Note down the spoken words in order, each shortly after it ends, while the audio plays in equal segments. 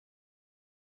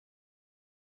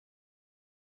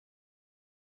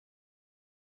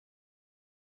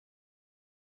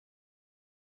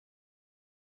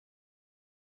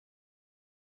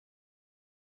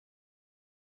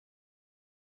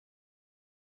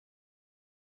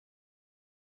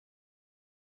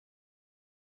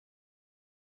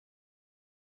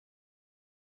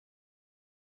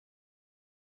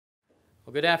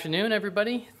Well, good afternoon,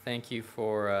 everybody. Thank you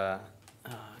for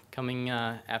coming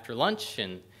after lunch,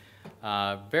 and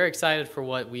very excited for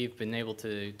what we've been able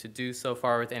to do so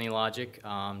far with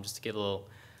AnyLogic. Just to give a little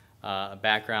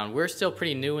background, we're still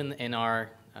pretty new in our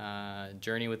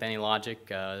journey with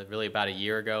AnyLogic. Really, about a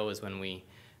year ago is when we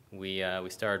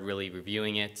started really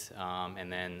reviewing it,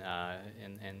 and then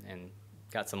and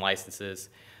got some licenses.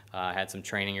 Had some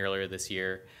training earlier this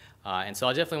year. And so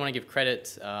I definitely want to give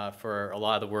credit for a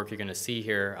lot of the work you're going to see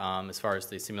here as far as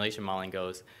the simulation modeling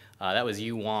goes. That was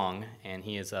Yu Wong, and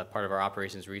he is part of our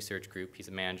operations research group. He's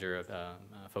a manager of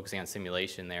focusing on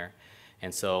simulation there.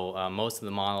 And so most of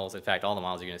the models, in fact all the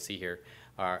models you're going to see here,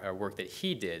 are work that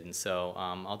he did. And so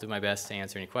I'll do my best to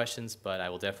answer any questions, but I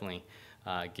will definitely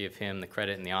give him the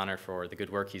credit and the honor for the good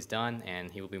work he's done,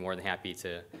 and he will be more than happy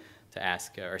to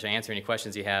ask or to answer any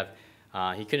questions you have.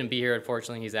 He couldn't be here,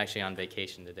 unfortunately. He's actually on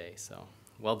vacation today, so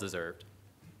well-deserved.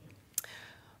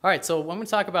 All right, so I'm going to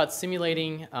talk about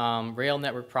simulating rail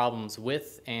network problems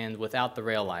with and without the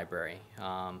rail library.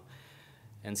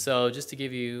 And so just to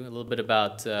give you a little bit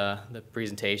about the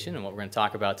presentation and what we're going to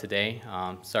talk about today,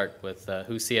 start with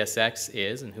who CSX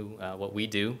is and what we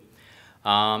do.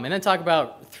 And then talk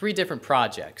about 3 different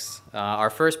projects. Our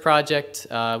first project,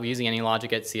 using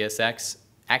AnyLogic at CSX,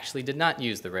 actually did not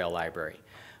use the rail library.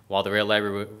 While the rail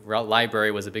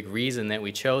library was a big reason that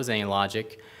we chose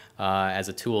AnyLogic as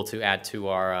a tool to add to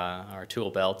our tool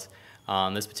belt,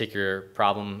 this particular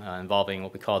problem involving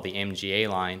what we call the MGA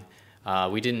line,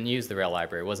 we didn't use the rail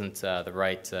library. It wasn't the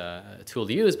right tool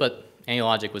to use, but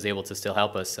AnyLogic was able to still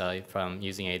help us from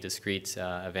using a discrete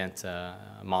event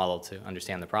model to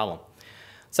understand the problem.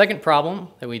 Second problem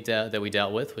that we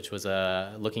dealt with, which was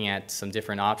looking at some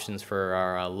different options for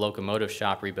our locomotive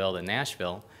shop rebuild in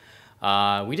Nashville.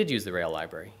 We did use the rail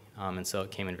library, and so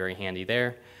it came in very handy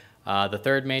there. The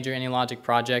third major AnyLogic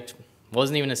project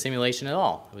wasn't even a simulation at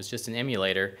all. It was just an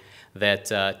emulator that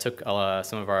took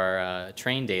some of our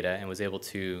train data and was able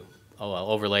to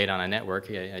overlay it on a network,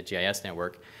 a GIS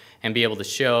network, and be able to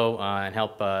show and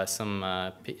help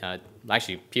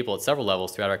actually people at several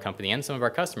levels throughout our company and some of our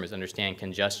customers understand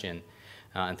congestion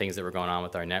and things that were going on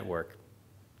with our network.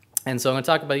 And so I'm going to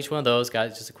talk about each one of those,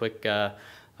 guys, just a quick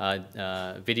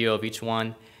video of each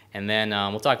one, and then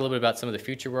we'll talk a little bit about some of the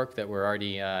future work that we're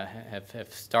already have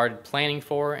started planning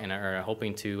for and are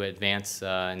hoping to advance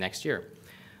next year.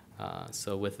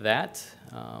 So with that,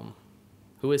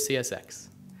 who is CSX?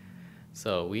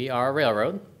 So we are a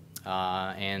railroad,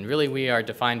 and really we are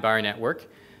defined by our network.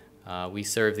 We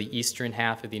serve the eastern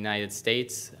half of the United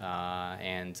States,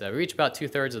 and we reach about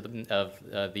 2/3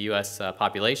 of the U.S.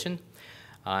 population.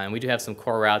 And we do have some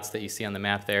core routes that you see on the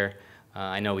map there.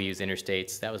 I know we use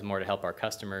interstates. That was more to help our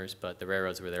customers, but the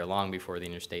railroads were there long before the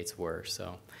interstates were.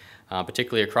 So,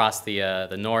 particularly across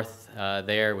the north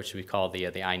there, which we call the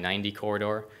I-90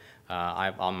 corridor.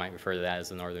 I might refer to that as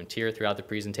the northern tier throughout the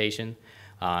presentation.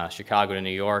 Chicago to New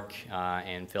York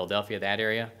and Philadelphia, that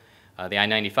area. The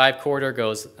I-95 corridor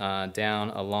goes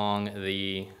down along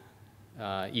the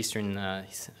eastern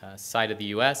side of the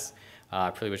U.S.,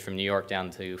 pretty much from New York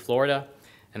down to Florida.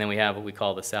 And then we have what we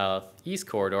call the southeast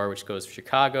corridor, which goes from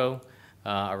Chicago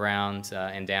around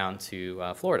and down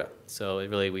to Florida. So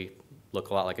we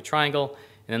look a lot like a triangle.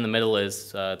 And in the middle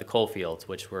is the coal fields,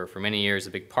 which were for many years a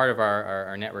big part of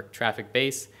our network traffic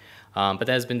base. But that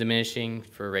has been diminishing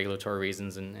for regulatory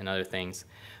reasons and other things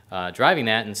driving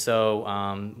that. And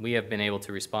so we have been able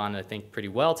to respond, I think, pretty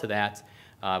well to that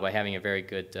by having a very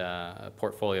good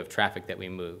portfolio of traffic that we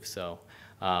move. So.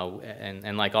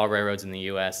 And like all railroads in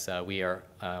the U.S., we are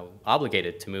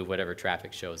obligated to move whatever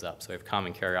traffic shows up. So we have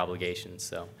common carrier obligations.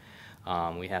 So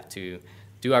we have to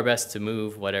do our best to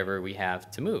move whatever we have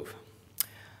to move.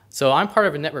 So I'm part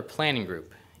of a network planning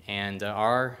group, and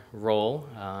our role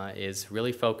is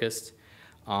really focused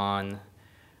on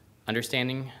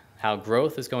understanding how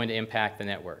growth is going to impact the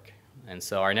network. And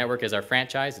so our network is our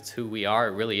franchise. It's who we are.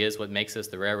 It really is what makes us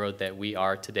the railroad that we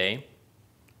are today.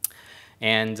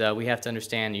 And we have to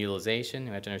understand utilization.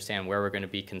 We have to understand where we're going to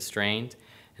be constrained.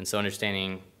 And so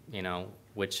understanding,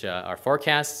 which are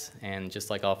forecasts. And just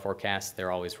like all forecasts,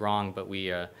 they're always wrong. But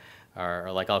we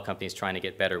are, like all companies, trying to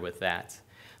get better with that.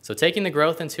 So taking the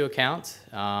growth into account,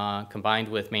 combined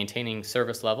with maintaining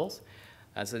service levels,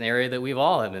 that's an area that we've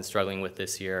all have been struggling with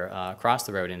this year across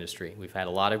the road industry. We've had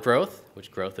a lot of growth,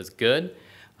 which growth is good.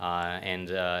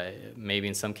 And maybe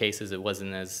in some cases it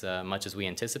wasn't as much as we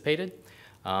anticipated.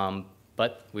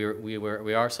 But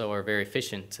we also are a very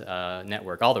efficient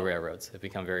network. All the railroads have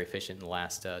become very efficient in the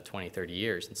last 20, 30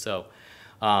 years. And so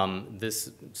this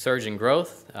surge in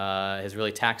growth has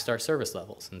really taxed our service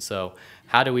levels. And so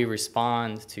how do we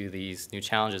respond to these new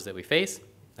challenges that we face?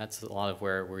 That's a lot of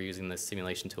where we're using the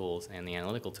simulation tools and the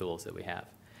analytical tools that we have.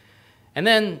 And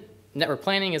then network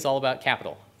planning is all about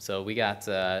capital. So we got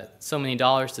so many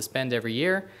dollars to spend every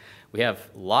year. We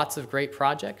have lots of great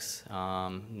projects,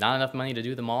 not enough money to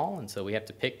do them all, and so we have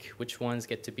to pick which ones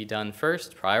get to be done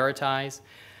first, prioritize,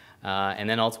 and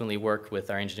then ultimately work with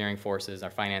our engineering forces,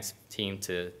 our finance team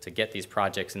to get these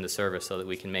projects into service so that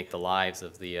we can make the lives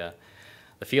of the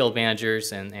field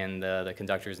managers and the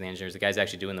conductors and the engineers, the guys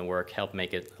actually doing the work, help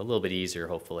make it a little bit easier,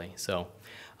 hopefully. So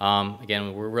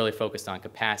again, we're really focused on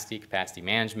capacity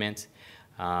management,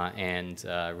 and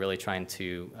really trying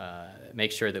to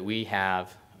make sure that we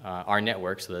have our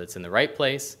network so that it's in the right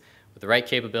place with the right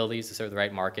capabilities to serve the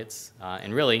right markets,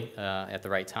 and really at the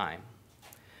right time.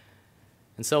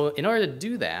 And so in order to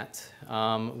do that,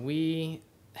 we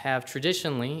have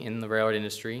traditionally in the railroad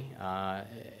industry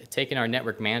taken our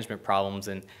network management problems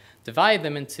and divided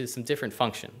them into some different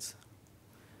functions.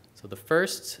 So the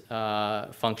first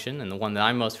function, and the one that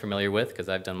I'm most familiar with because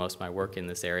I've done most of my work in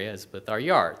this area, is with our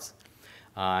yards.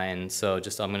 And so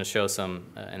I'm going to show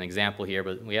an example here,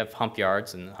 but we have hump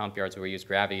yards, and hump yards where we use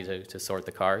gravity to sort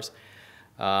the cars.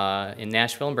 In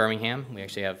Nashville and Birmingham, we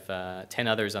actually have 10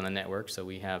 others on the network, so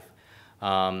we have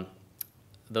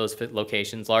those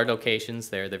locations, large locations.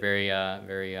 They're very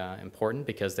important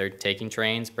because they're taking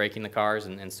trains, breaking the cars,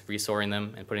 and resorting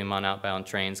them and putting them on outbound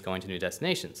trains going to new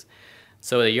destinations.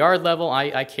 So at a yard level,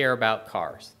 I care about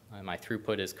cars. My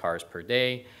throughput is cars per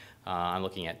day. I'm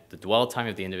looking at the dwell time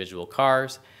of the individual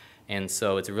cars, and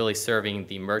so it's really serving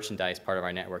the merchandise part of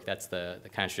our network. That's the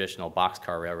kind of traditional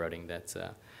boxcar railroading that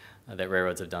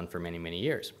railroads have done for many, many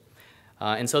years.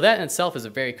 And so that in itself is a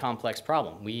very complex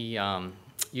problem. We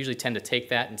usually tend to take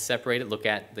that and separate it, look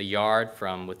at the yard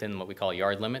from within what we call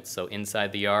yard limits. So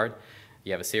inside the yard,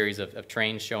 you have a series of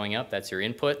trains showing up. That's your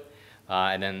input.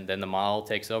 And then the model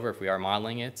takes over if we are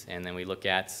modeling it, and then we look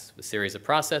at a series of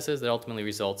processes that ultimately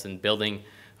results in building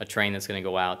a train that's going to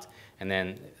go out, and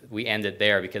then we end it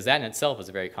there because that in itself is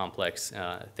a very complex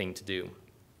thing to do.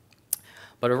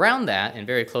 But around that, and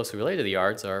very closely related to the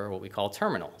yards, are what we call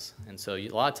terminals. And so a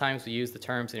lot of times we use the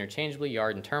terms interchangeably,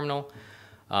 yard and terminal.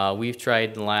 We've tried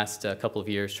in the last couple of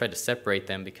years, tried to separate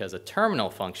them because a terminal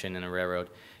function in a railroad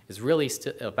is really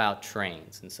about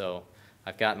trains. And so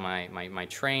I've got my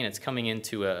train, it's coming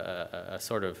into a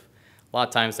sort of, a lot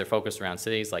of times they're focused around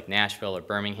cities like Nashville or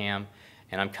Birmingham,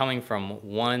 and I'm coming from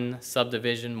one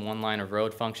subdivision, one line of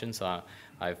road function, so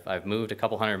I've moved a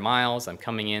couple hundred miles, I'm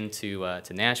coming into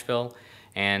to Nashville,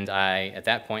 and I, at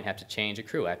that point, have to change a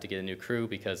crew. I have to get a new crew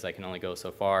because I can only go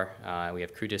so far. We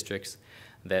have crew districts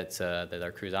that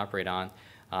our crews operate on,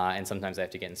 and sometimes I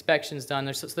have to get inspections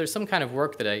done. So there's some kind of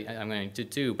work that I'm going to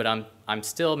do, but I'm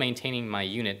still maintaining my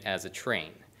unit as a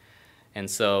train.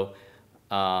 And so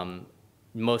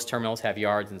most terminals have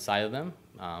yards inside of them,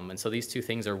 and so these two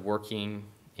things are working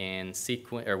in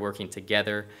sequence, or working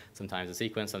together, sometimes in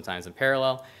sequence, sometimes in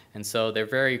parallel, and so they're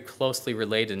very closely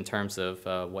related in terms of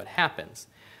what happens.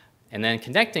 And then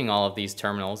connecting all of these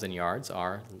terminals and yards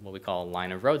are what we call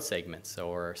line of road segments,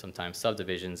 or sometimes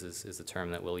subdivisions is the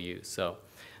term that we'll use. So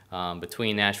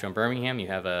between Nashville and Birmingham, you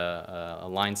have a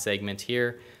line segment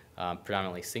here,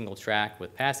 predominantly single track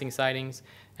with passing sidings,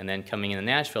 and then coming into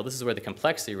Nashville, this is where the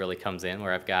complexity really comes in,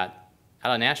 where I've got,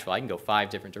 out of Nashville, I can go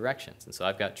 5 different directions. And so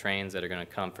I've got trains that are going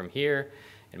to come from here.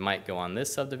 It might go on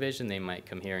this subdivision. They might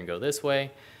come here and go this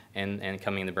way. And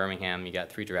coming into Birmingham, you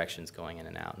got 3 directions going in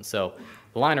and out. And so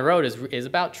the line of road is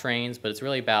about trains, but it's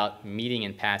really about meeting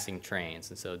and passing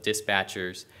trains. And so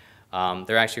dispatchers,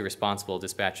 they're actually responsible,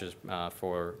 dispatchers,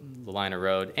 for the line of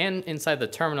road and inside the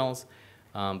terminals.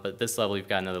 But at this level, you've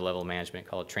got another level of management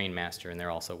called a train master, and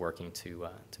they're also working to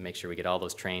make sure we get all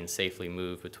those trains safely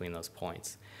moved between those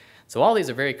points. So all these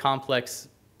are very complex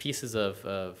pieces of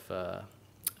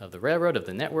the railroad, of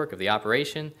the network, of the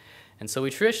operation. And so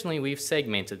we've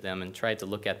segmented them and tried to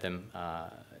look at them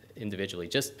individually,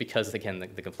 just because, again,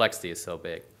 the complexity is so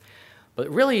big. But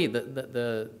really,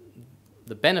 the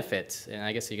benefit, and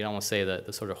I guess you could almost say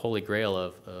the sort of holy grail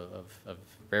of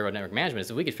railroad network management, is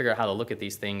that we could figure out how to look at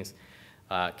these things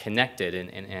connected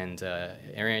and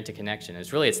area interconnection. It's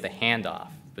the handoff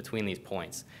between these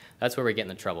points. That's where we get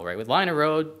into trouble, right? With line of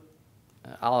road,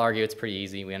 I'll argue it's pretty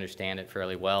easy. We understand it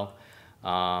fairly well.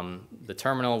 The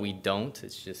terminal, we don't.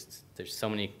 It's just there's so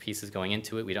many pieces going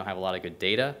into it. We don't have a lot of good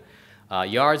data.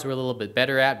 Yards we're a little bit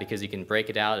better at because you can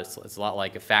break it out. It's a lot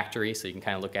like a factory, so you can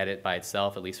kind of look at it by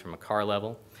itself, at least from a car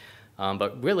level.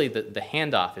 But really, the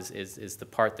handoff is the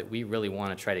part that we really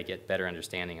want to try to get better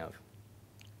understanding of.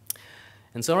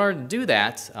 And so in order to do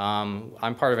that,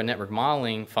 I'm part of a network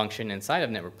modeling function inside of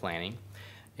network planning.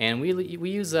 And we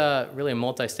use really a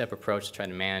multi-step approach to try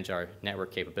to manage our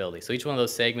network capability. So each one of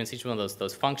those segments, each one of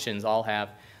those functions all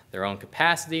have their own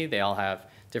capacity. They all have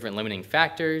different limiting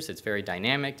factors. It's very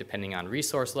dynamic depending on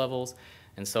resource levels.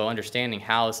 And so understanding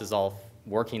how this is all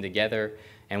working together,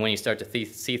 and when you start to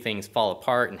see things fall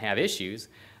apart and have issues,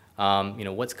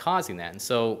 what's causing that? And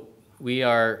so we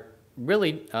are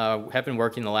really have been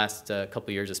working the last couple of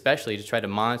years especially to try to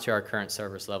monitor our current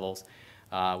service levels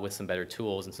with some better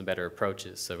tools and some better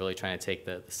approaches. So really trying to take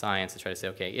the science and try to say,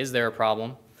 okay, is there a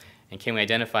problem? And can we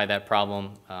identify that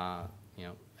problem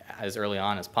as early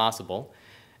on as possible?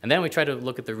 And then we try to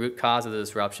look at the root cause of the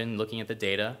disruption, looking at the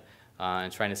data,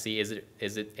 and trying to see, is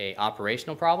it a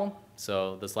operational problem?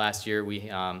 So this last year,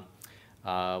 when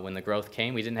the growth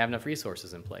came, we didn't have enough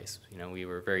resources in place. We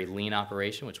were a very lean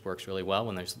operation, which works really well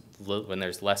when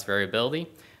there's less variability.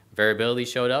 Variability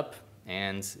showed up,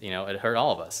 and it hurt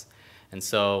all of us. And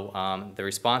so the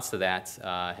response to that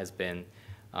has been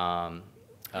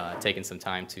taking some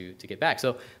time to get back.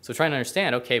 So trying to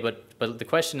understand, okay, but the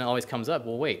question always comes up,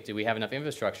 well, wait, do we have enough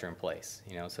infrastructure in place?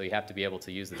 So you have to be able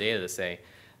to use the data to say,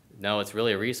 no, it's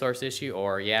really a resource issue,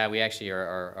 or yeah, we actually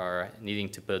are needing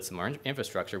to build some more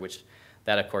infrastructure, which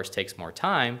that, of course, takes more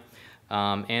time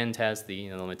and has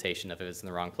the limitation of if it's in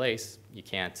the wrong place, you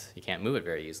can't move it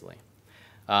very easily.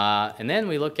 And then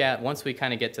we look at, once we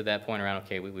kind of get to that point around,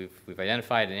 okay, we've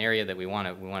identified an area that we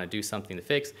want to do something to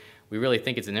fix. We really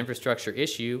think it's an infrastructure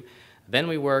issue. Then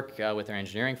we work with our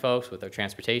engineering folks, with our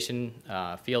transportation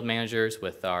field managers,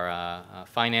 with our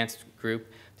finance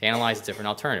group to analyze different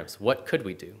alternatives. What could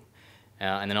we do?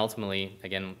 And then ultimately,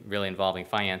 again, really involving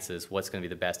finances, what's going to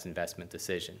be the best investment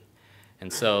decision?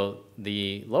 And so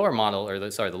the lower model, or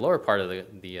the lower part of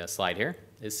the slide here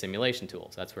is simulation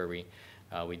tools. That's where we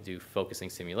do focusing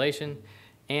simulation.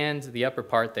 And the upper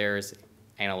part there is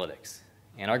analytics.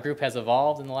 And our group has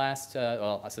evolved in the last,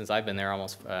 well, since I've been there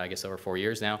almost, I guess, over 4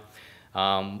 years now.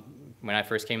 When I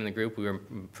first came in the group, we were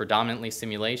predominantly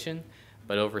simulation.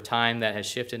 But over time, that has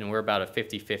shifted, and we're about a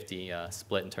 50-50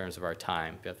 split in terms of our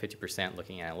time. About 50%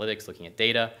 looking at analytics, looking at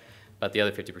data, but the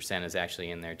other 50% is actually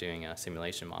in there doing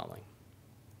simulation modeling.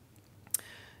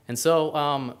 And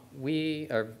so we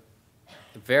are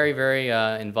very, very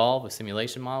involved with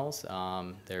simulation models.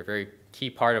 They're a very key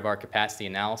part of our capacity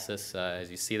analysis, as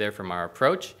you see there from our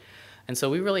approach. And so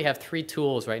we really have 3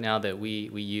 tools right now that we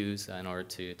use in order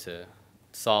to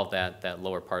solve that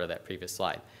lower part of that previous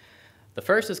slide. The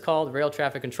first is called Rail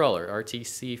Traffic Controller,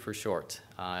 RTC for short.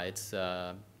 It's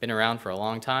been around for a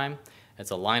long time.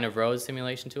 It's a line of road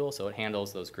simulation tool, so it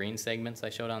handles those green segments I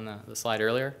showed on the slide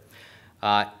earlier.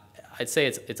 I'd say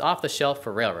it's off the shelf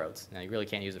for railroads. Now, you really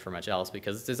can't use it for much else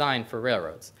because it's designed for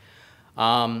railroads.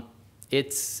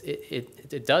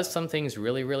 It does some things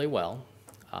really, really well,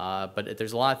 but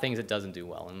there's a lot of things it doesn't do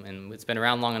well. And it's been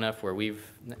around long enough where we've,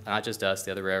 not just us,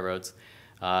 the other railroads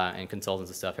and consultants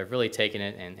and stuff, have really taken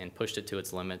it and pushed it to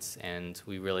its limits, and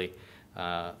we really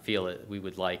feel that we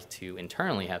would like to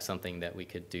internally have something that we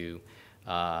could do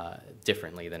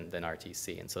differently than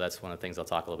RTC. And so that's one of the things I'll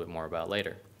talk a little bit more about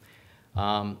later.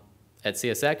 At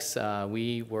CSX,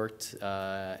 we worked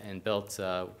and built,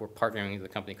 we're partnering with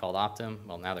a company called Optum,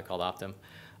 well, now they're called Optum,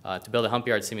 to build a hump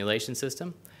yard simulation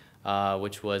system,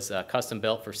 which was custom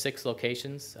built for 6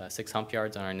 locations, 6 hump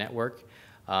yards on our network.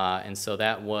 And so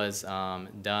that was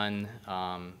done,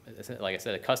 like I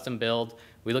said, a custom build.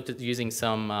 We looked at using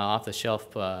some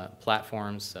off-the-shelf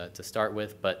platforms to start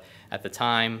with, but at the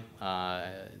time,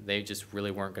 they just really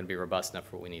weren't going to be robust enough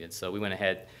for what we needed. So we went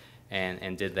ahead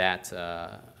and did that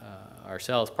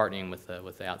ourselves, partnering with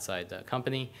the outside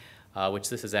company, which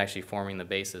this is actually forming the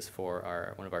basis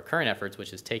for one of our current efforts,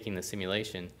 which is taking the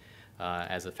simulation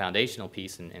as a foundational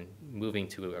piece and moving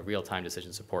to a real-time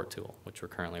decision support tool, which we're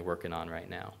currently working on right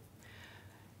now.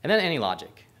 And then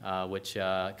AnyLogic, which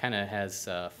kind of has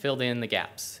filled in the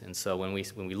gaps. And so when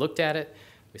we looked at it,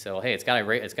 we said, well, hey, it's got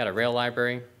a rail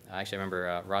library. Actually, I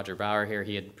remember Roger Bauer here.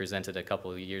 He had presented a couple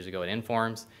of years ago at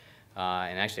Informs,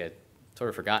 and actually I'd sort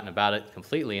of forgotten about it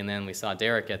completely. And then we saw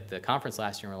Derek at the conference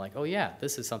last year, and we're like, oh yeah,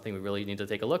 this is something we really need to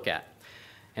take a look at.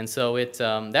 And so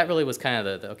that really was kind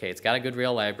of okay, it's got a good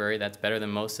rail library. That's better than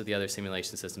most of the other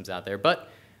simulation systems out there. But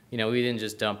we didn't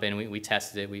just dump in. We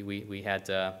tested it. We had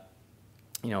a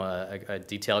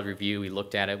detailed review. We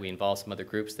looked at it. We involved some other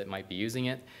groups that might be using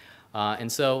it.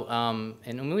 And so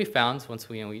and we found, once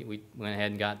we went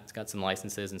ahead and got some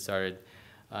licenses and started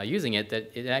using it,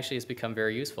 that it actually has become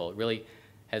very useful. It really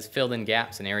has filled in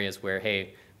gaps in areas where,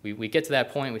 hey, we get to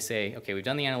that point, we say, okay, we've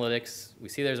done the analytics, we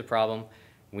see there's a problem,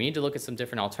 we need to look at some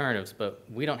different alternatives, but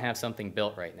we don't have something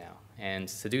built right now. And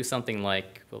to do something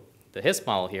like, well, the HISP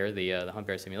model here, the hump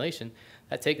air simulation,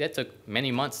 that took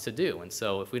many months to do. And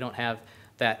so if we don't have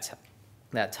that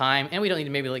time, and we don't need to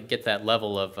maybe like get that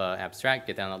level of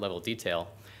get down that level of detail,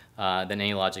 then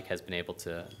AnyLogic has been able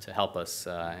to help us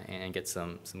and get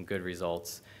some good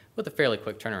results with a fairly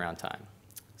quick turnaround time.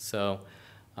 So,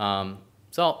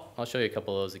 I'll show you a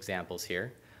couple of those examples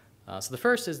here. So the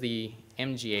first is the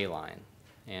MGA line.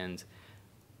 And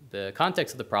the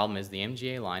context of the problem is the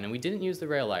MGA line, and we didn't use the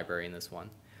rail library in this one.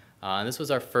 And this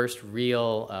was our first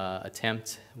real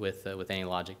attempt with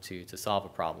AnyLogic to solve a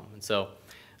problem. And so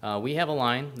we have a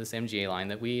line, this MGA line,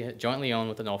 that we jointly own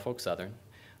with the Norfolk Southern,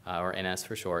 or NS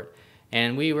for short,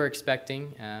 and we were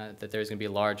expecting that there's going to be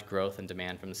a large growth in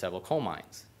demand from the several coal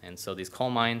mines. And so these coal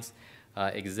mines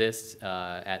exist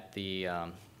at the,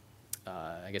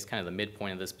 I guess, kind of the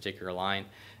midpoint of this particular line.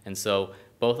 And so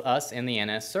both us and the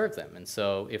NS serve them. And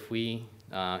so if we,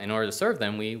 in order to serve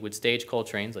them, we would stage coal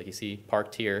trains, like you see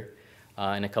parked here,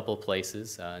 in a couple of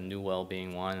places, Newell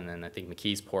being one, and then I think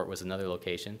McKeesport was another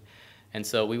location. And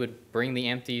so we would bring the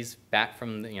empties back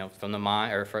from the, from the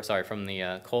mine, or from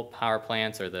the coal power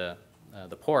plants or the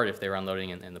port, if they were unloading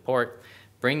in the port,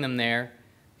 bring them there,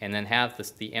 and then have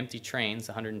the empty trains,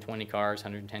 120 cars,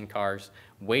 110 cars,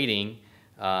 waiting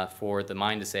for the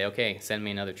mine to say, okay, send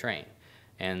me another train.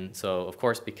 And so, of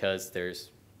course, because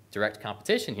there's direct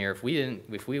competition here, if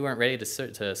we weren't ready to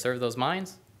serve those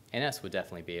mines, NS would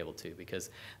definitely be able to, because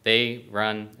they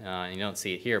run, you don't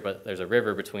see it here, but there's a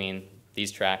river between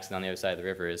these tracks, and on the other side of the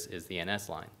river is the NS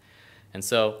line. And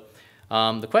so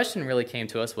the question really came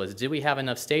to us was, did we have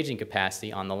enough staging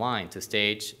capacity on the line to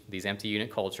stage these empty unit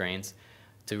coal trains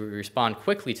to respond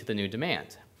quickly to the new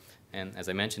demand? And as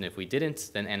I mentioned, if we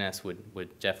didn't, then NS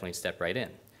would definitely step right in.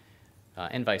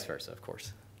 And vice versa, of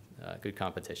course. Good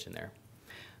competition there.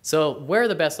 So where are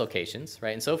the best locations,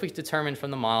 right? And so if we determine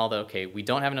from the model that, okay, we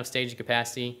don't have enough staging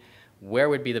capacity, where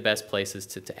would be the best places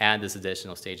to add this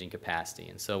additional staging capacity?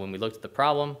 And so when we looked at the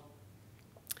problem,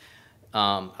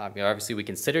 obviously we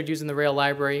considered using the rail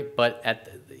library, but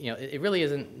it really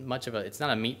isn't much of it's not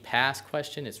a meet pass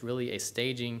question, it's really a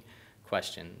staging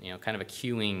question, kind of a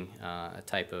queuing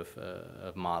type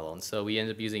of model. And so we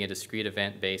ended up using a discrete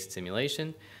event-based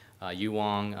simulation. Yu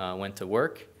Wong went to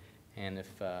work, and if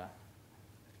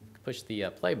push the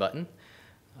play button,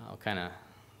 I'll kind of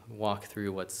walk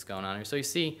through what's going on here. So you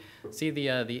see the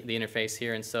interface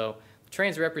here, and so the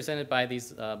trains are represented by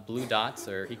these blue dots,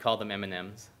 or he called them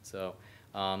M&Ms. So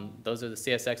those are the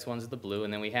CSX ones with the blue,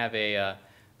 and then we have a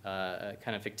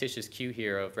kind of fictitious queue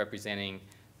here of representing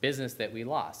business that we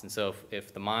lost. And so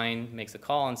if the mine makes a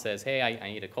call and says, hey,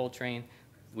 I need a coal train,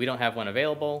 we don't have one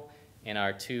available in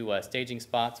our two staging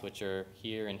spots, which are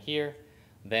here and here,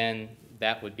 then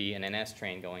that would be an NS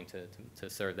train going to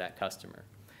serve that customer.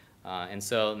 And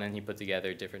so then he put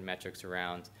together different metrics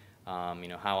around,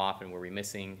 how often were we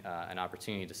missing an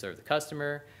opportunity to serve the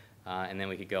customer, and then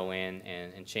we could go in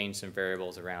and change some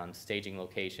variables around staging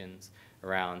locations,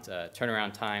 around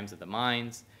turnaround times at the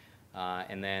mines,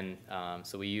 and then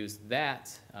so we used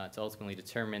that to ultimately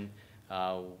determine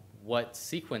what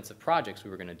sequence of projects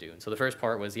we were going to do. And so the first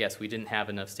part was, yes, we didn't have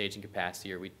enough staging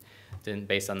capacity, or we didn't,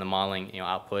 based on the modeling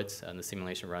outputs and the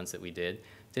simulation runs that we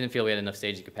didn't feel we had enough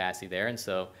staging capacity there. And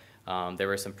so there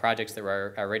were some projects that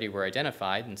already were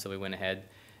identified, and so we went ahead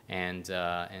and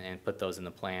put those in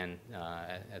the plan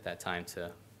at that time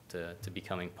to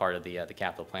becoming part of the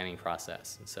capital planning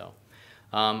process. And so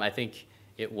I think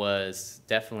it was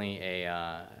definitely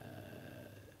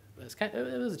it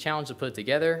was a challenge to put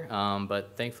together,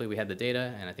 but thankfully we had the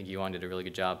data, and I think Yuan did a really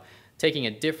good job taking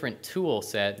a different tool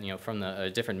set, from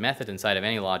a different method inside of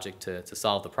AnyLogic to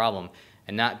solve the problem,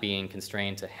 and not being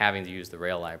constrained to having to use the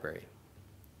rail library.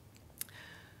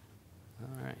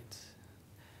 All right.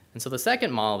 And so the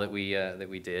second model that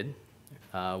we did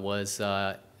was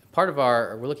part of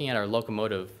we're looking at our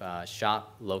locomotive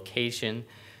shop location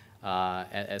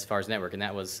as far as network, and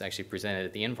that was actually presented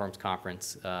at the Informs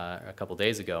conference a couple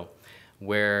days ago,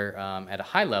 where at a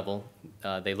high level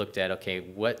they looked at, okay,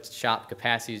 what shop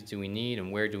capacities do we need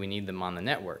and where do we need them on the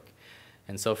network?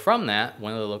 And so from that,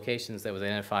 one of the locations that was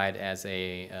identified as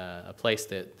a place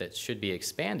that should be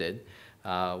expanded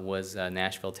was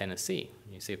Nashville, Tennessee.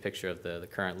 You see a picture of the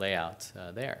current layout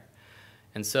there.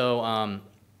 And so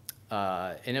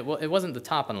and it wasn't the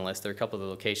top on the list. There are a couple of the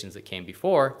locations that came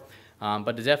before,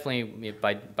 but it definitely,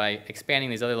 by expanding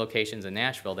these other locations in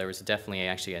Nashville, there was definitely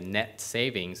actually a net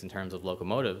savings in terms of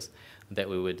locomotives that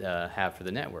we would have for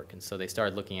the network. And so they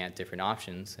started looking at different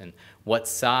options and what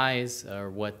size or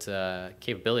what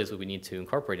capabilities would we need to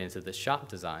incorporate into the shop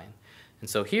design. And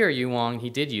so here, Yu Wong, he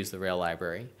did use the rail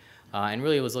library and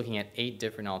really was looking at 8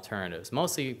 different alternatives,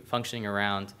 mostly functioning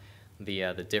around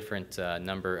the different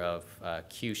number of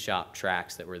Q shop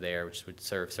tracks that were there, which would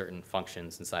serve certain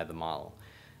functions inside the model.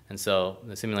 And so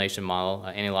the simulation model,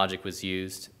 AnyLogic was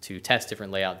used to test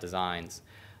different layout designs.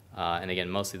 And again,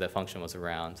 mostly the function was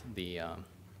around the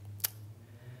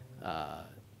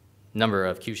number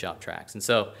of Q shop tracks. And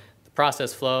so the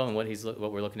process flow and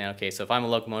what we're looking at, okay, so if I'm a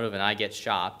locomotive and I get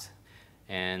shopped,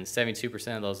 and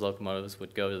 72% of those locomotives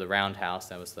would go to the roundhouse,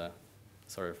 that was the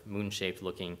sort of moon-shaped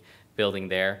looking building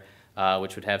there,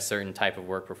 which would have certain type of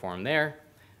work performed there.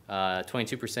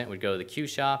 22% would go to the Q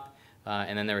shop,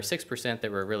 and then there were 6% that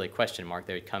were really question mark.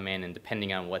 They would come in, and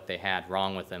depending on what they had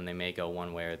wrong with them, they may go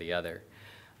one way or the other.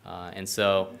 And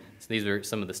so these were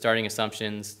some of the starting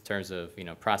assumptions in terms of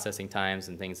processing times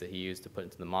and things that he used to put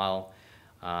into the model.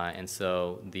 And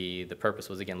so the purpose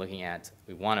was, again, looking at,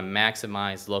 we want to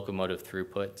maximize locomotive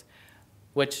throughput,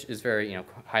 which is very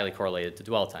highly correlated to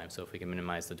dwell time. So if we can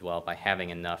minimize the dwell by having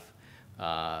enough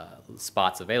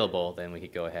spots available, then we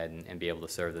could go ahead and be able to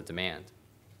serve the demand.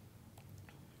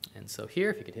 And so here,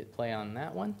 if you could hit play on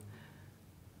that one.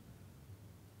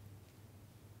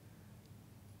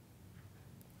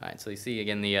 All right, so you see,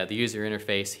 again, the user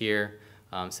interface here,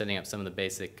 setting up some of the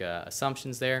basic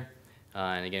assumptions there.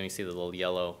 And again, you see the little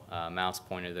yellow mouse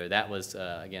pointer there. That was,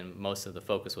 again, most of the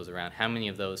focus was around how many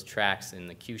of those tracks in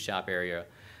the Q shop area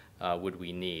would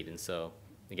we need. And so,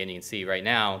 again, you can see right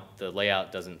now the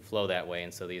layout doesn't flow that way.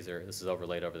 And so this is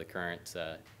overlaid over the current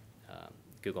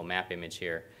Google Map image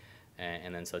here.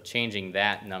 And then so changing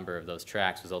that number of those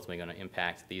tracks was ultimately going to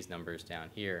impact these numbers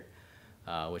down here,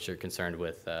 which are concerned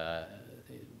with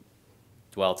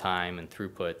dwell time and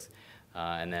throughput,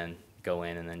 and then go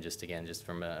in and then just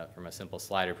from a simple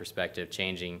slider perspective,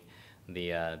 changing the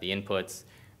inputs,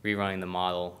 rerunning the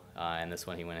model, and this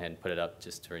one he went ahead and put it up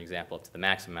just for example up to the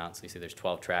max amount. So you see there's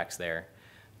 12 tracks there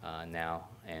now,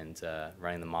 and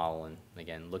running the model, and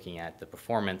again looking at the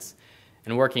performance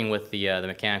and working with the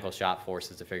mechanical shop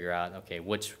forces to figure out, okay,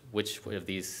 which of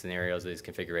these scenarios, these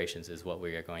configurations is what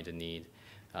we are going to need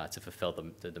to fulfill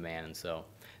the demand. And so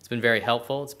it's been very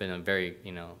helpful. It's been a very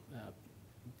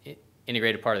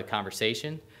integrated part of the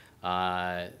conversation.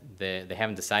 They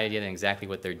haven't decided yet exactly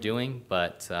what they're doing,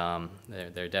 but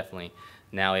they're definitely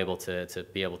now able to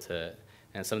be able to,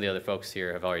 and some of the other folks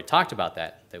here have already talked about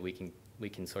that we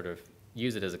can sort of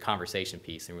use it as a conversation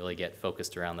piece and really get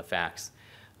focused around the facts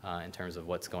in terms of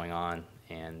what's going on,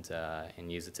 and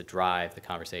use it to drive the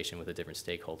conversation with the different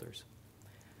stakeholders.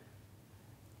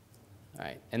 All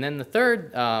right, and then the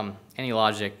third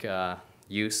AnyLogic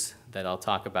use that I'll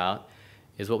talk about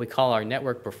is what we call our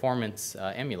network performance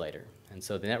emulator. And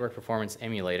so the network performance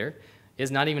emulator is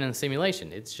not even in a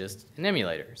simulation, it's just an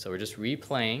emulator. So we're just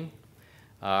replaying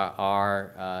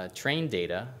our train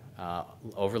data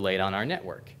overlaid on our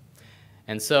network.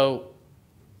 And so,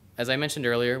 as I mentioned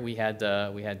earlier, we had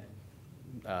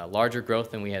larger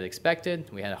growth than we had expected.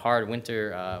 We had a hard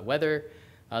winter weather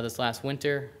this last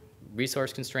winter,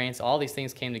 resource constraints, all these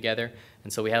things came together,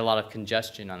 and so we had a lot of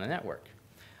congestion on the network.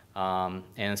 And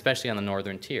especially on the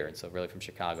northern tier, and so really from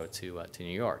Chicago to New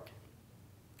York.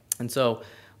 And so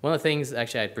one of the things,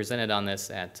 actually I presented on this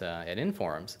at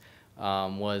Inforums,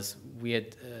 was we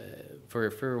had,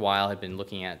 for a while, had been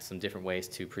looking at some different ways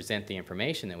to present the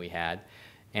information that we had,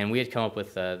 and we had come up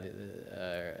with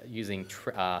using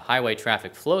highway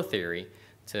traffic flow theory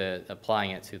to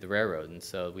applying it to the railroad. And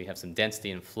so we have some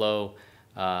density and flow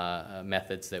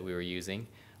methods that we were using.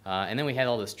 And then we had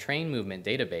all this train movement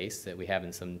database that we have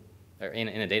in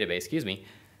a database, excuse me,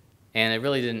 and it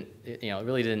really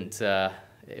didn't,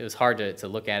 it was hard to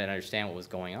look at it and understand what was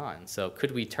going on. So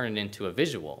could we turn it into a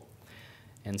visual?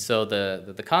 And so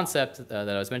the concept that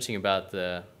I was mentioning about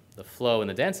the flow and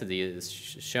the density is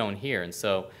shown here. And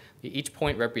so each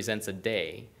point represents a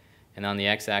day, and on the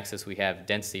x-axis we have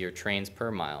density or trains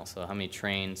per mile. So how many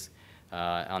trains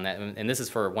on that, and this is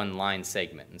for one line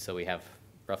segment, and so we have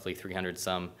roughly 300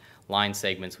 some line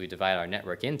segments we divide our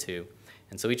network into.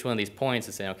 And so each one of these points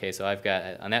is saying, okay, so I've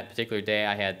got, on that particular day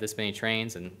I had this many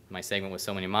trains and my segment was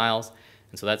so many miles,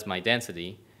 and so that's my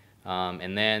density.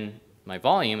 And then my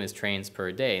volume is trains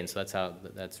per day, and so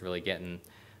that's really getting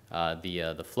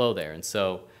the flow there. And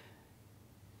so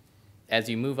as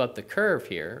you move up the curve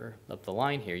here, up the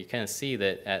line here, you kind of see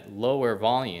that at lower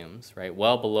volumes, right,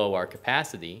 well below our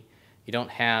capacity, you don't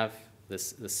have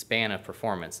this span of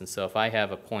performance. And so if I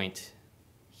have a point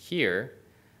here,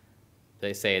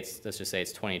 let's just say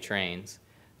it's 20 trains,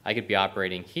 I could be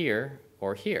operating here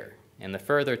or here. And the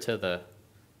further to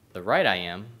the right I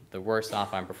am, the worse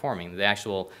off I'm performing. The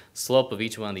actual slope of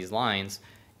each one of these lines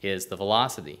is the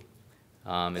velocity.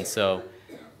 And so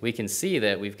we can see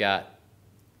that we've got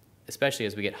especially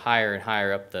as we get higher and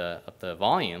higher up the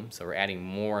volume, so we're adding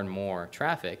more and more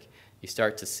traffic, you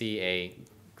start to see a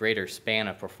greater span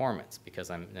of performance because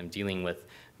I'm dealing with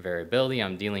variability,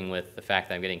 I'm dealing with the fact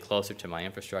that I'm getting closer to my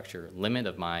infrastructure limit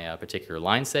of my particular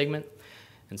line segment.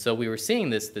 And so we were seeing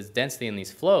this density in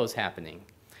these flows happening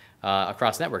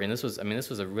across the network. And this was, I mean,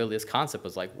 this concept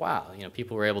was like, wow, you know,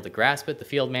 people were able to grasp it. The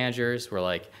field managers were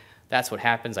like, that's what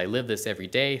happens. I live this every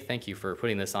day. Thank you for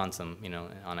putting this on some, you know,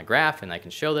 on a graph, and I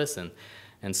can show this.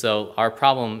 And so our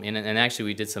problem, and actually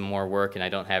we did some more work, and I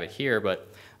don't have it here,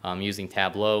 but using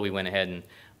Tableau, we went ahead and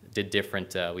did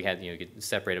different, we had, you know,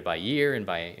 separated by year and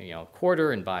by, you know,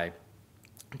 quarter and by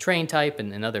train type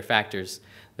and other factors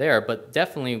there. But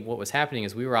definitely what was happening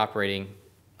is we were operating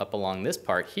up along this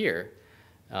part here.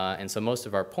 And so most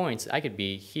of our points, I could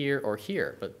be here or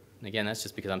here. But again, that's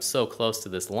just because I'm so close to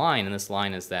this line, and this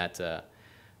line is that,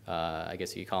 I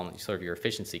guess you call it sort of your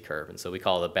efficiency curve. And so we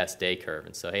call it the best day curve.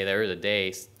 And so, hey, there is a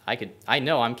day, I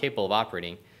know I'm capable of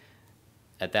operating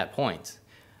at that point.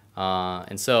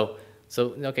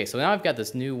 Okay, so now I've got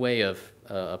this new way of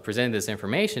presenting this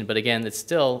information, but again, it's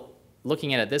still,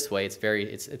 looking at it this way,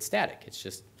 it's static. It's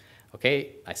just,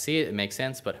 okay, I see it, it makes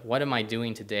sense, but what am I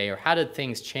doing today, or how did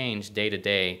things change day to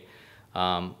day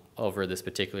over this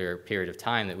particular period of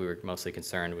time that we were mostly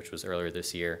concerned, which was earlier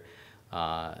this year,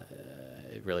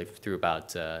 really through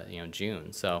about you know,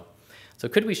 June. So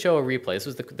could we show a replay? This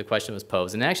was the question that was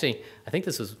posed, and actually, I think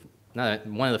this was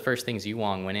one of the first things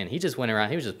Yuwang went in. He just went around,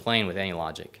 he was just playing with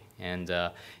AnyLogic, and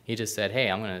he just said,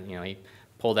 hey, I'm gonna, you know, he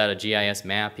pulled out a GIS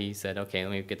map. He said, okay,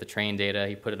 let me get the train data.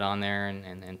 He put it on there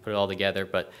and put it all together.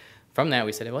 But from that,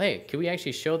 we said, well, hey, could we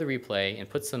actually show the replay and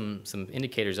put some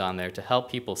indicators on there to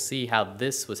help people see how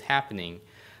this was happening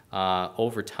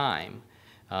over time,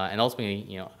 and ultimately,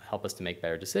 you know, help us to make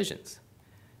better decisions.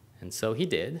 And so he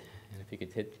did. And if you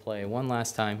could hit play one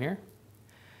last time here.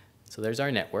 So there's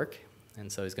our network.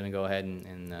 And so he's going to go ahead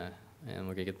and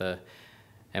we're going to get the,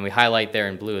 and we highlight there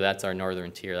in blue, that's our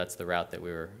northern tier. That's the route that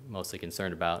we were mostly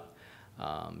concerned about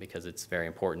because it's very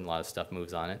important. A lot of stuff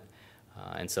moves on it.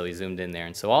 And so he zoomed in there.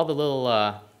 And so all the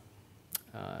little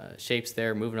shapes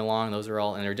there moving along, those are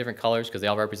all, and they're different colors because they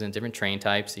all represent different train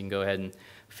types. You can go ahead and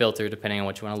filter depending on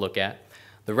what you want to look at.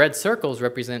 The red circles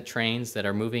represent trains that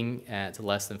are moving at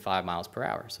less than 5 miles per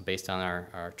hour. So based on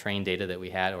our train data that we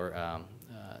had, or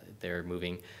they're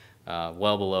moving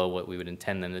well below what we would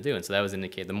intend them to do. And so that was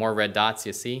indicated. The more red dots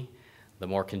you see, the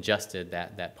more congested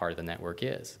that part of the network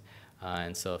is.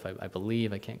 And so if I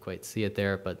believe, I can't quite see it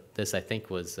there, but this I think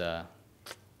was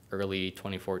early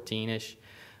 2014-ish.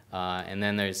 And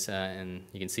then there's, and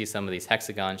you can see some of these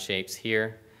hexagon shapes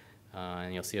here.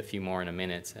 And you'll see a few more in a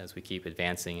minute as we keep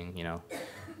advancing. And, you know,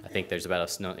 I think there's about a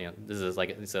snow, you know, this is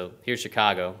like, so here's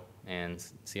Chicago, and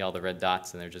see all the red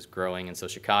dots, and they're just growing. And so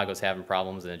Chicago's having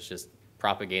problems, and it's just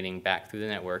propagating back through the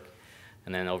network.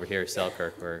 And then over here is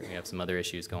Selkirk, where we have some other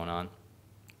issues going on.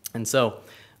 And so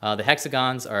the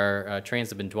hexagons are trains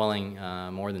that have been dwelling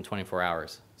more than 24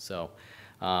 hours. So,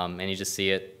 and you just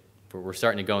see it, we're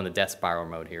starting to go in the death spiral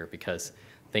mode here because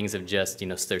things have just, you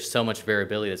know, there's so much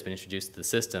variability that's been introduced to the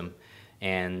system,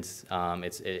 and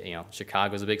you know,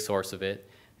 Chicago's a big source of it,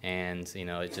 and, you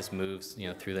know, it just moves, you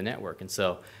know, through the network. And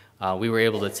so we were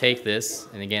able to take this,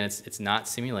 and again, it's not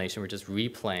simulation, we're just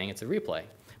replaying, it's a replay.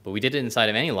 But we did it inside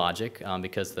of AnyLogic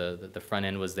because the front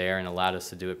end was there and allowed us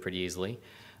to do it pretty easily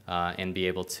and be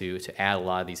able to add a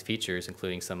lot of these features,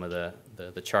 including some of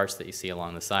the charts that you see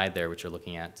along the side there, which are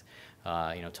looking at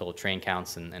you know, total train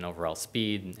counts and overall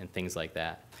speed and things like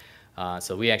that.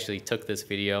 So we actually took this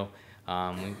video.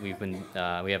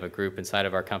 We have a group inside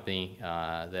of our company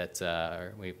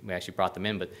that we actually brought them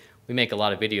in, but we make a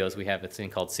lot of videos. We have a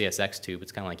thing called CSX Tube.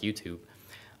 It's kind of like YouTube.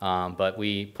 But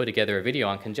we put together a video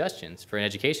on congestions for an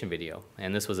education video,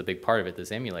 and this was a big part of it,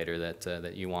 this emulator that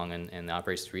Yuwang and the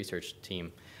operations research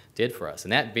team did for us.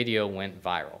 And that video went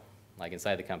viral, like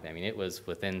inside the company. I mean, it was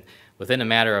within a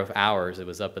matter of hours, it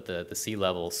was up at the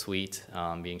C-level suite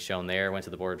being shown there, went to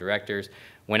the board of directors,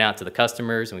 went out to the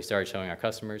customers, and we started showing our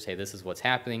customers, hey, this is what's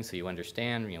happening, so you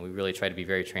understand. You know, we really try to be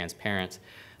very transparent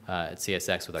at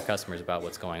CSX with our customers about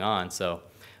what's going on. So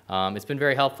it's been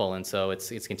very helpful, and so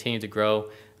it's continued to grow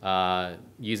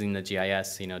using the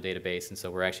GIS, you know, database, and so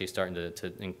we're actually starting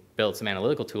to build some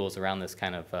analytical tools around this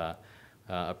kind of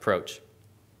approach.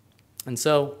 And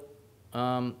so,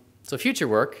 so future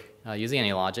work using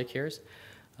AnyLogic here's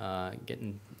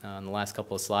getting on the last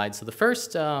couple of slides. So the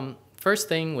first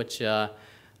thing which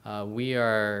we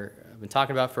are been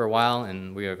talking about for a while,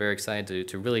 and we are very excited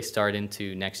to really start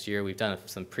into next year. We've done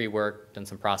some pre-work, done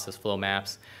some process flow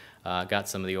maps. Got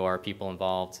some of the OR people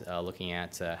involved looking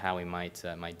at how we might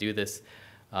do this.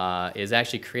 is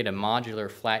actually create a modular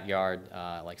flat yard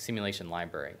like simulation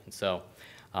library. And so,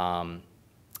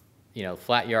 you know,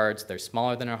 flat yards, they're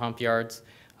smaller than our hump yards,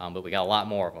 but we got a lot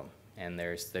more of them. And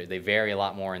they vary a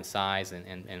lot more in size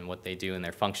and what they do and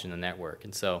their function in the network.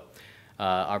 And so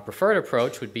our preferred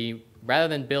approach would be, rather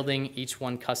than building each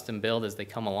one custom build as they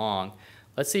come along,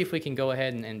 let's see if we can go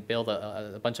ahead and build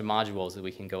a bunch of modules that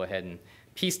we can go ahead and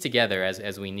piece together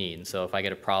as we need. And so if I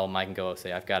get a problem, I can go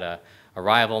say I've got a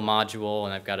arrival module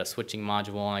and I've got a switching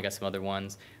module and I got some other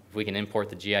ones. If we can import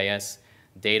the GIS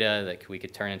data that we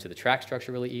could turn into the track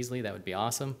structure really easily, that would be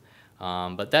awesome.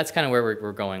 But that's kind of where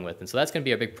we're going with. And so that's going to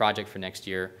be a big project for next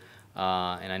year.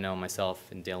 And I know myself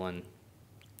and Dylan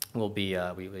will be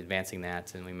advancing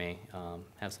that, and we may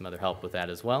have some other help with that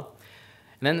as well.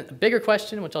 And then a bigger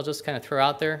question, which I'll just kind of throw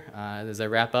out there as I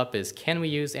wrap up, is can we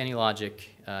use AnyLogic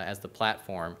as the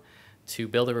platform to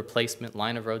build a replacement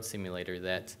line of road simulator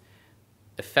that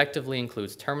effectively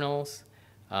includes terminals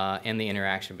and the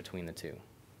interaction between the two?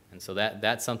 And so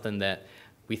that's something that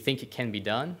we think it can be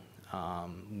done.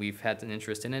 We've had an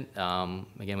interest in it.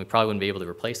 Again, we probably wouldn't be able to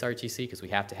replace RTC because we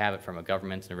have to have it from a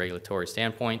government and a regulatory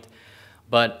standpoint.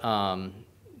 But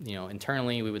you know,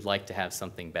 internally, we would like to have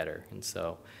something better. And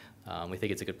so we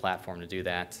think it's a good platform to do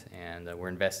that, and we're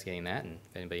investigating that. And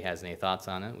if anybody has any thoughts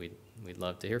on it, we'd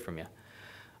love to hear from you.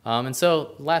 And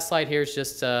so last slide here is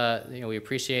just, you know, we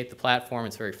appreciate the platform.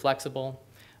 It's very flexible.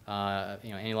 You know,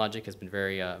 AnyLogic has been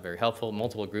very helpful.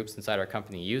 Multiple groups inside our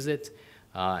company use it,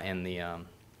 and the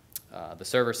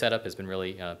server setup has been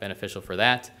really beneficial for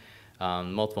that.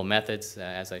 Multiple methods,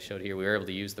 as I showed here, we were able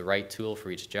to use the right tool for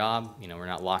each job. You know, we're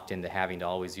not locked into having to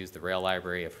always use the rail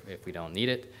library if we don't need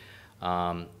it.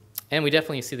 And we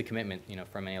definitely see the commitment, you know,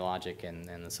 from AnyLogic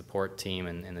and the support team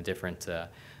and the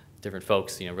different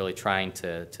folks, you know, really trying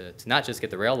to not just get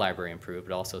the rail library improved,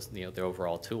 but also, you know, the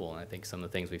overall tool. And I think some of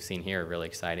the things we've seen here are really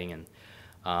exciting. And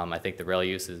I think the rail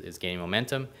use is gaining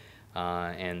momentum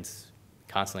and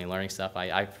constantly learning stuff.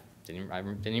 I didn't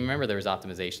even remember there was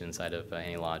optimization inside of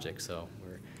AnyLogic, so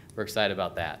we're excited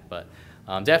about that. But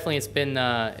definitely it's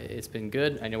been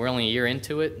good. I know we're only a year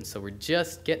into it, and so we're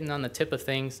just getting on the tip of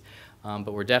things.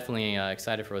 But we're definitely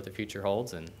excited for what the future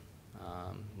holds. And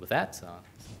with that,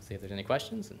 see if there's any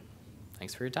questions. And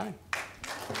thanks for your time.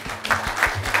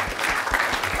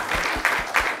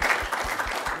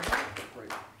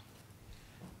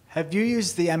 Have you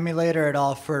used the emulator at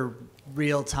all for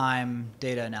real-time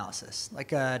data analysis,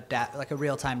 like a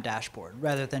real-time dashboard,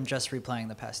 rather than just replaying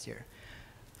the past year?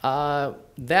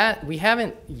 That we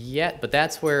haven't yet, but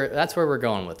that's where we're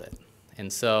going with it.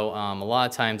 And so a lot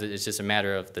of times it's just a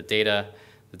matter of the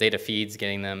data feeds,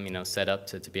 getting them, you know, set up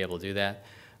to be able to do that.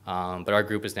 But our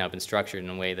group has now been structured in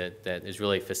a way that is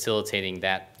really facilitating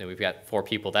that. We've got 4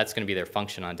 people. That's going to be their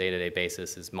function on a day-to-day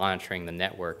basis, is monitoring the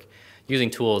network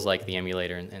using tools like the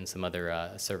emulator and some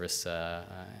other service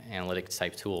analytics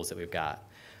type tools that we've got.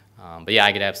 But yeah,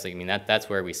 I could absolutely, I mean, that's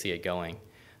where we see it going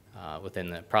within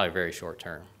the probably very short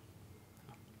term.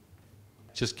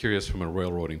 Just curious from a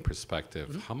railroading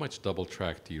perspective, how much double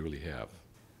track do you really have?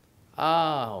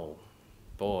 Oh,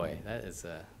 boy, that is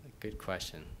a good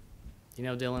question. You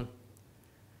know, Dylan?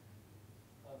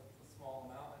 A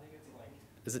small amount. I think it's like.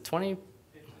 Is it 20?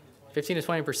 15 to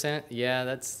 20%? Yeah,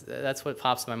 that's what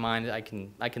pops in my mind. I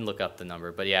can look up the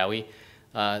number, but yeah,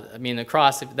 I mean,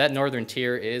 across that northern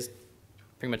tier is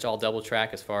pretty much all double track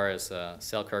as far as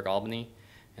Selkirk, Albany.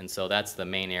 And so that's the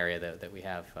main area that we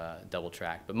have double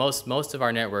track. But most of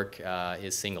our network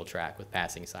is single track with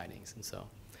passing sidings. And so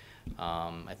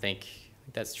I think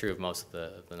that's true of most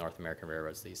of the North American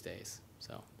railroads these days.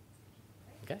 So,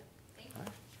 okay. All right.